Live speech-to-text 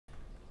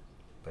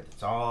but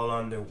it's all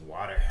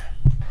underwater.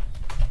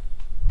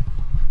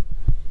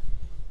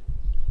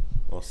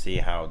 We'll see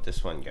how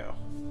this one go.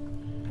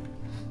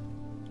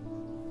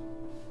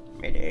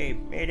 Mayday,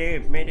 mayday,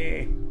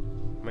 mayday.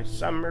 My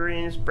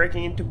submarine is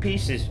breaking into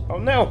pieces. Oh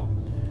no!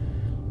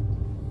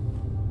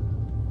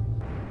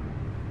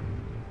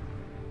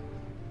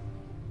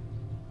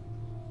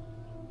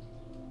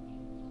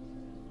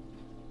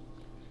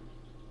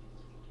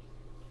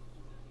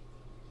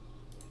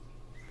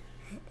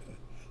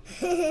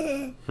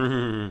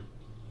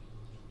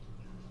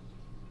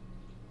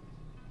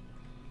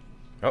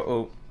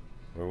 Uh-oh.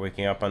 We're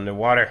waking up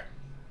underwater.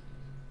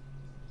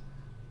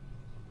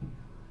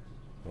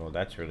 Well,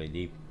 that's really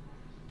deep.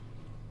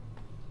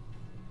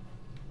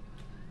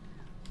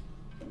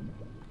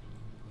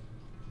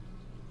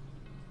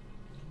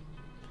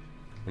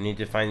 We need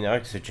to find the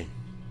oxygen.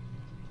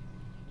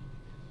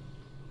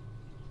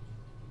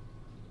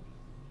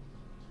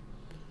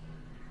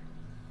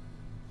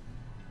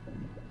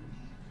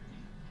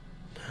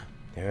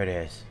 There it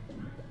is.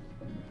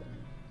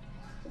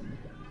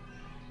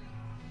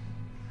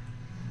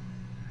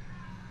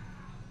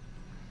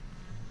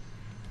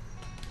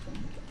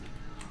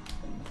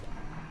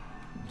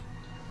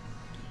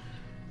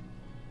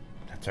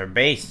 That's our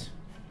base.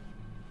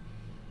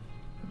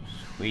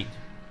 Sweet.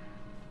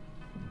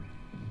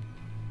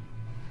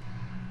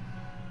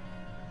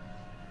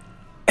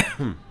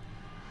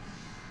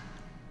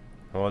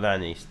 Hold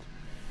on, East.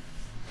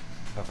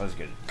 Papa's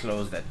gonna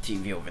close that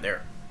TV over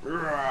there.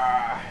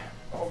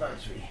 Hold on,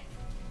 sweetie.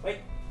 Wait.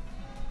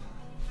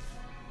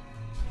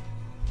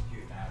 You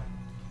have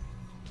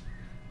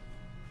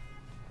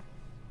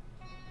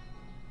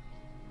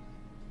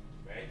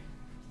it. Right?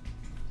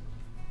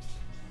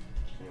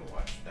 We'll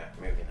watch that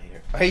movie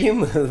later. Are you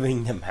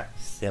moving the mouse,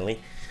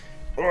 silly?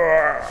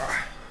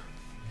 That's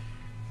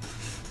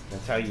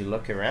how you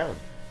look around.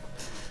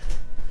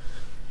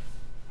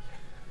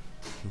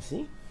 You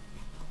see?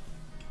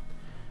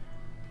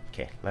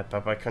 Okay, let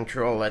Papa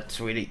control that,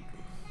 sweetie.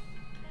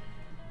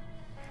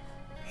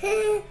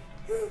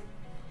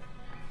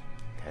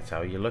 That's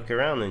how you look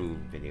around in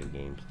video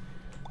games.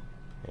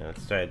 Now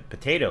let's try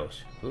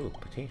potatoes. Ooh,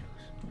 potatoes.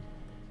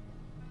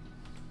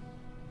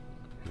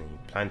 And then you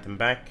plant them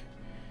back.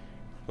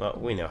 Well,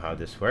 we know how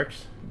this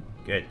works.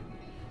 Good.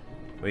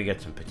 We got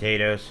some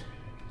potatoes.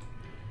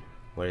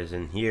 What is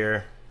in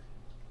here?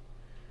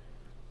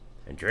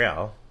 A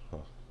drill.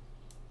 Well,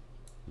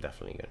 I'm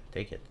definitely gonna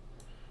take it.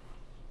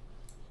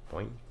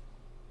 Point.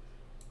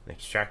 An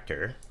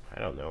extractor. I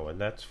don't know what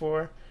that's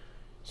for.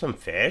 Some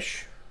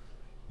fish.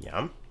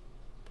 Yum.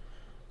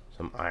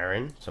 Some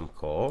iron. Some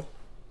coal.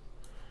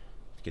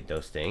 Let's get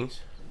those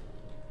things.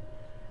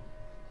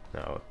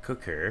 Now a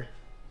cooker.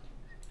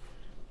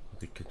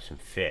 We could cook some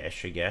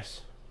fish, I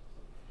guess.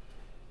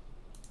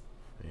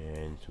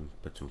 And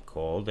put some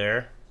coal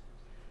there.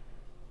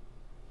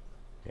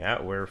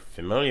 Yeah, we're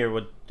familiar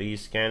with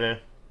these kind of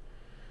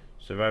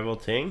survival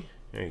thing.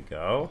 There you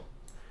go.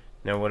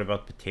 Now what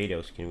about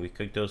potatoes? Can we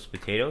cook those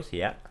potatoes?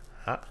 Yeah.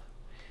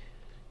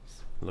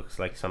 Looks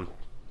like some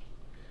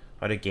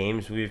other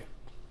games we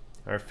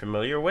are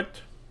familiar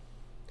with.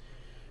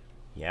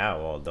 Yeah,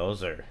 well,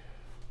 those are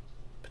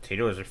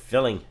potatoes are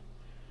filling.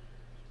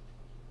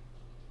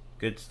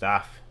 Good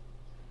stuff.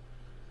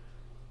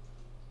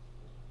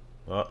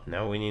 Well,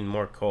 now we need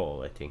more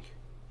coal, I think.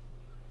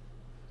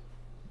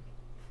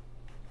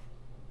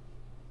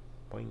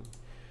 Boing.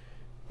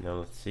 Now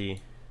let's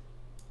see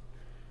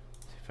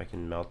if I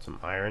can melt some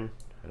iron.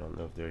 I don't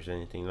know if there's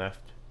anything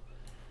left.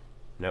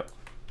 Nope.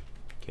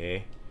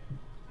 Okay.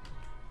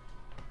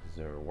 Is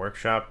there a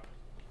workshop?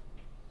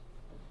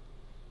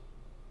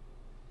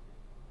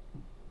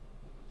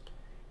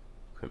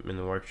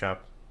 Equipment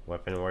workshop,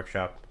 weapon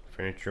workshop,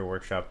 furniture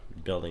workshop,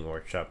 building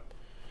workshop.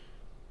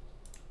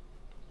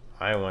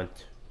 I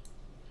want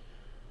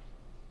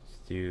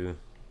to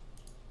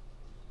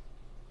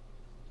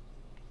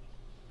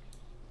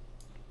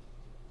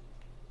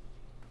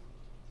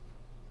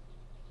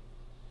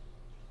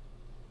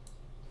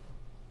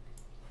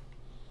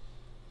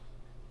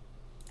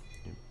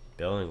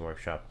building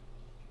workshop.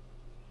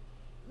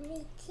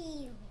 Me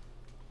too.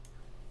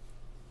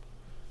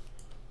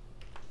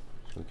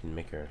 So we can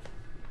make our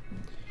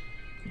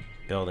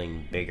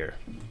building bigger,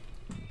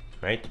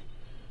 right?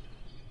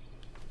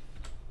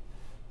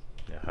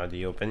 Now, how do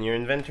you open your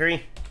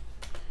inventory?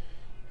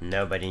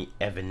 Nobody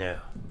ever know.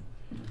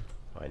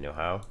 I know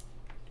how.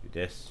 Do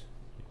this.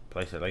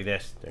 Place it like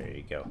this. There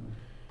you go.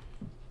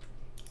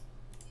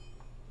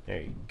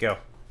 There you go.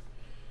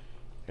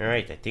 All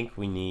right. I think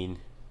we need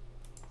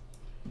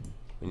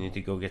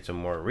to go get some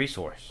more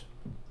resource.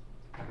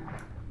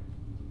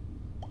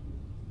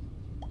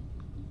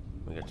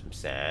 We got some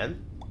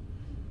sand.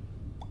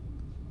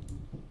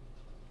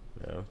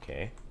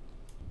 Okay.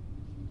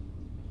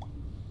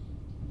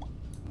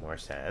 More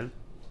sand.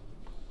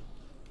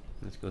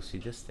 Let's go see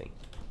this thing.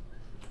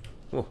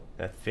 Oh,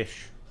 that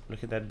fish.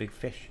 Look at that big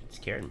fish. It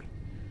scared me.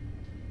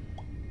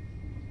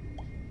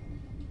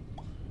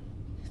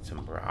 Get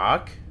some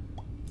rock.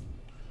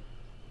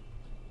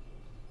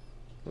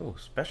 Oh,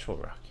 special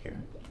rock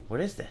here. What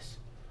is this?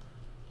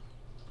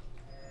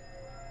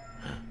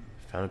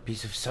 Found a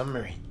piece of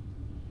submarine.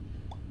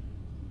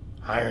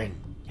 Iron.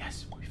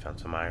 Yes, we found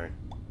some iron.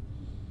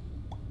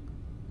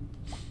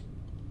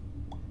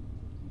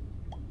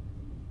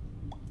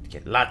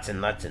 Get lots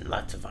and lots and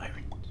lots of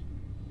iron.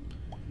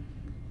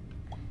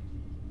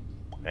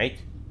 Right?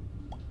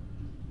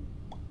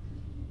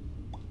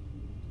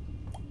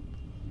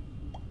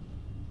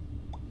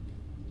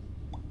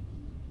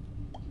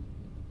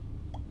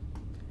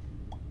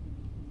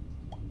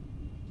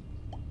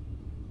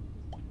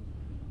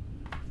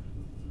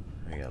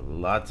 I got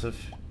lots and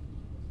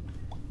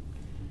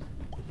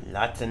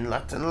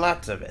lots and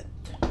lots of it.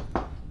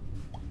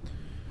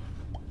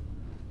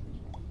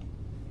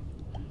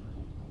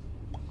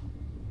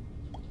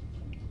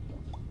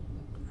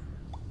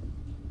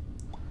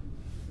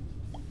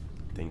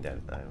 I think that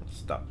I'll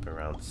stop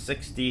around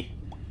 60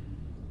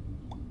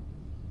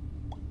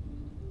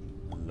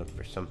 and look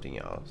for something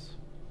else.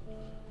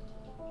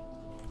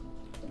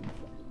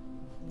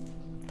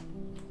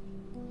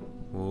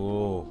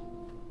 Whoa,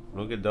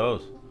 look at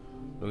those.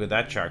 Look at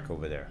that shark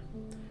over there.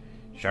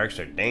 Sharks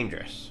are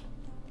dangerous.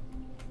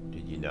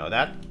 Did you know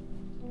that?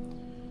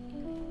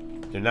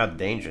 They're not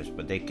dangerous,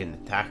 but they can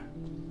attack.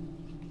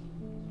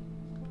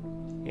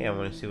 Yeah, I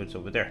want to see what's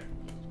over there.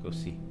 Let's go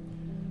see.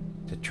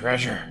 The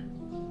treasure.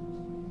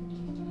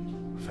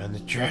 We found the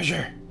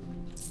treasure.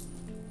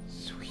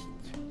 Sweet.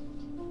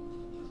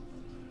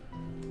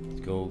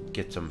 Let's go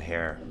get some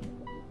hair.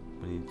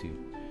 We need to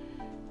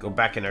go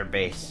back in our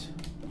base.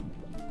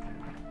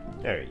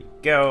 There you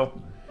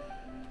go.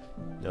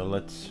 Now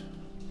let's...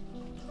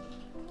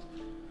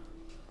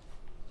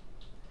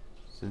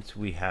 Since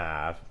we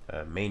have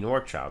a main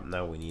workshop,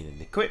 now we need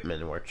an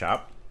equipment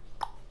workshop.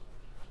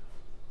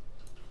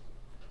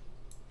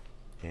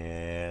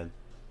 And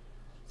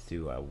let's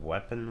do a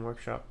weapon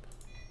workshop.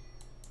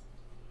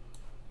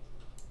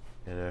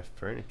 And a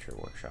furniture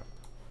workshop.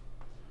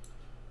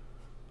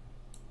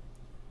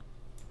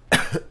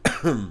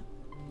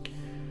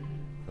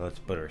 Let's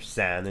put our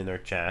sand in our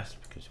chest,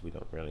 because we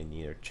don't really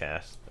need our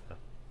chest.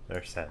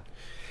 Our sand.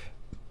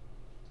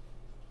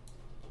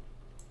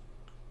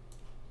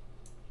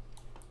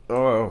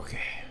 Oh, okay.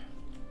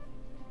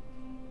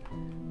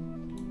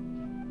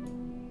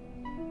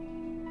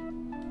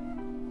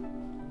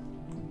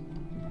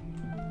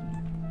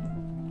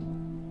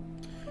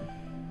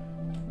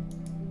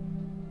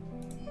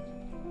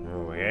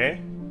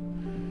 Okay.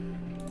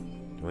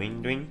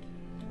 Doing,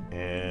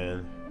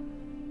 and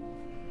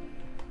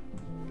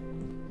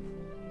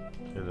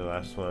the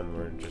last one,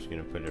 we're just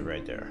gonna put it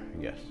right there,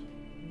 I guess.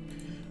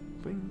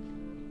 Bing.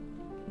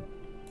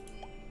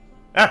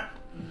 Ah!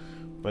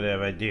 What did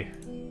I do?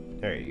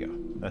 There you go.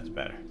 That's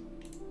better.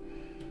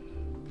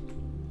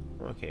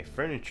 Okay,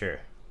 furniture.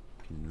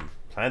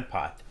 Plant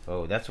pot.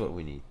 Oh, that's what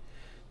we need.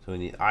 So we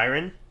need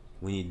iron,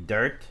 we need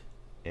dirt,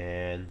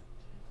 and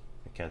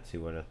I can't see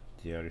what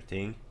the other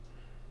thing.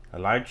 A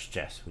large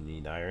chest. We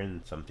need iron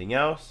and something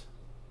else.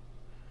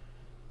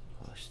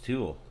 Oh, a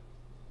stool.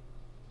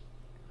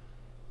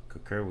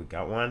 Cooker, we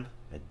got one.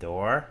 A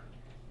door.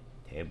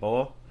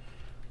 Table.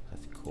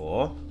 That's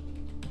cool.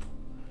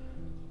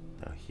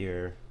 Now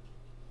here,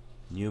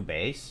 new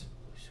base.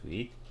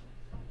 Sweet.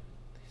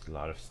 There's a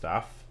lot of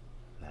stuff.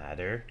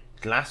 Ladder.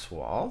 Glass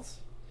walls.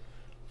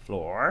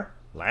 Floor.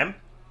 Lamp.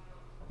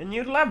 A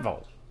new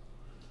level.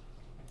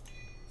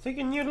 It's like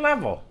a new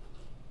level.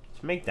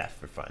 Let's make that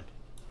for fun.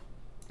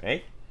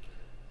 Right?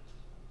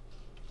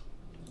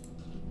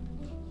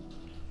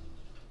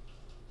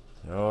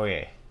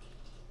 Okay.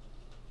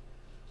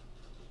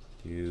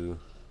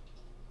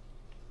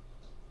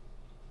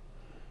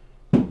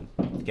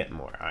 Let's get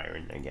more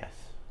iron, I guess.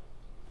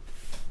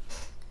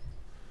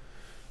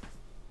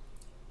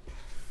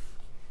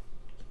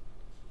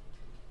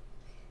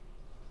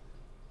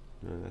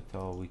 No, that's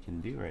all we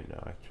can do right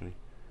now, actually.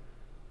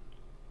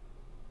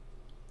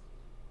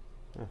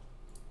 Huh.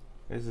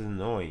 This is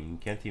annoying. You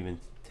can't even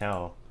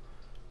tell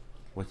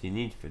what you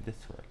need for this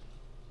one.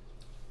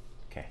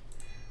 Okay.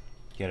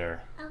 Get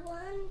our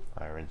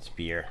iron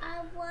spear.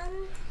 I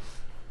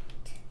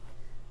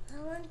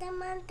want the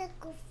man to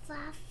go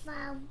far,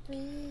 far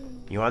away.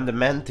 You want the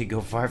man to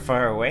go far,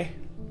 far away?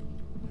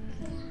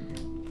 Yeah.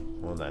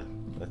 Hold on.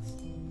 Let's...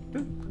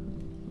 Boop.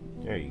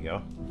 There you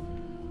go.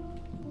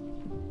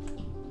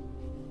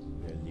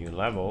 A new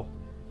level.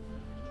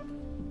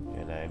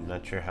 And I'm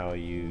not sure how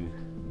you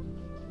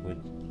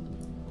would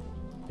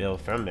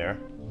build from there.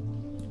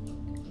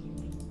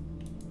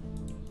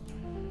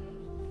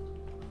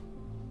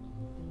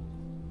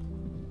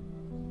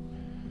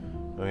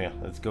 Oh yeah,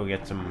 let's go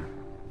get some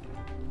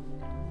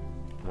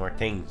more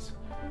things.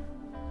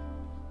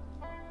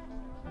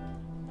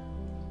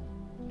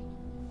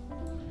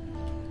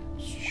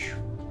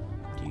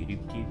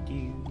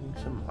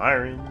 Some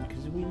iron,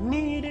 because we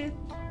need it.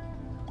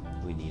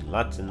 We need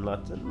lots and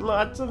lots and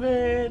lots of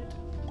it.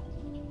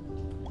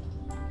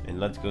 And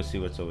let's go see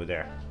what's over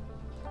there.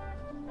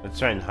 Let's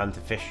try and hunt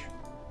a fish.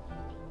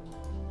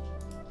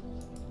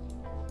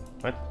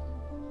 What?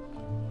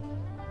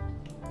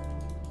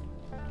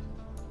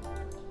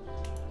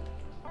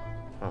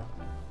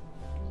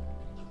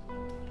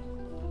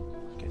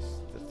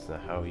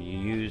 not how you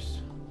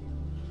use...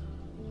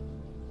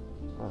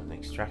 Oh, an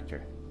extractor.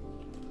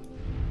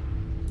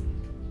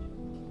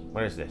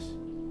 What is this?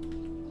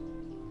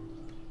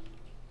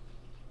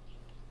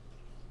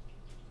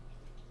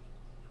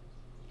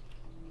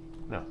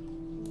 No.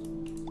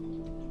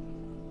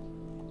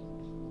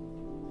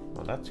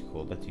 Well, that's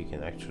cool that you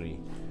can actually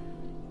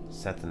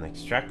set an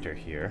extractor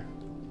here.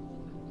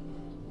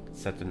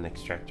 Set an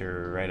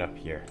extractor right up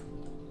here.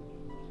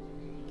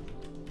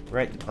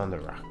 Right on the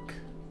rock.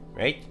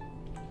 Right?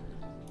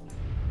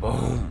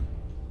 Boom!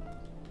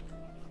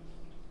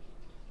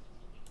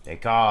 They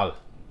call.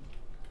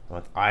 I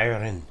want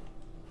iron.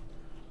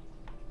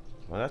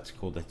 Well, that's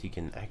cool that you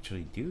can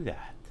actually do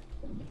that.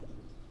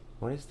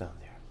 What is down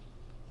there?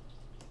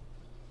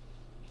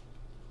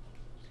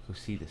 Let's go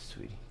see this,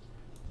 sweetie.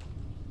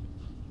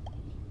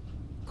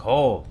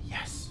 Coal,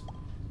 yes.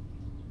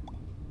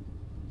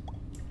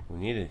 We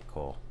needed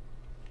coal.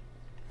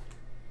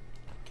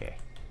 Okay.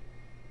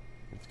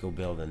 Let's go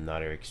build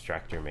another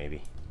extractor,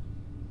 maybe.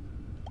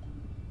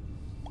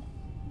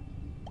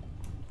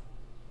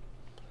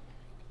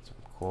 Some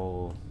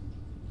coal.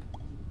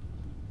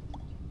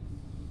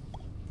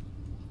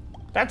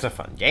 That's a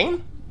fun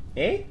game,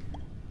 eh?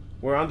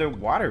 We're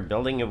underwater,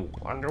 building an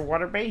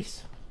underwater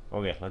base.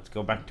 Okay, let's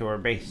go back to our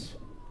base.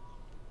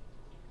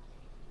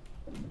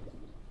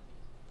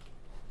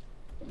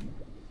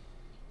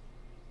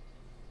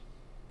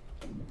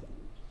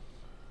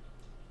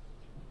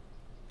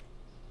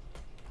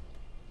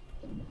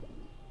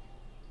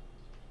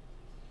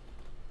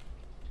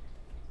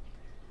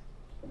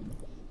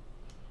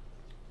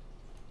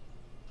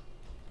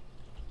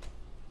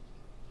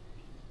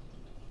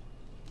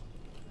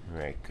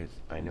 Right, because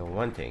I know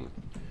one thing.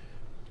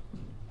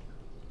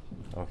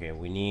 Okay,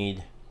 we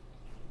need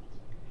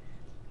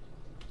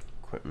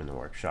equipment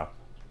workshop.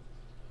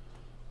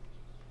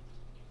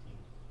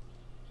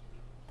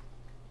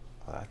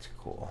 Oh, that's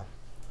cool.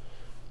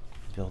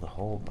 Build a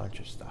whole bunch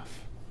of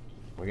stuff.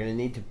 We're gonna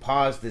need to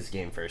pause this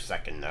game for a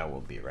second. Now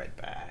we'll be right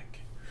back.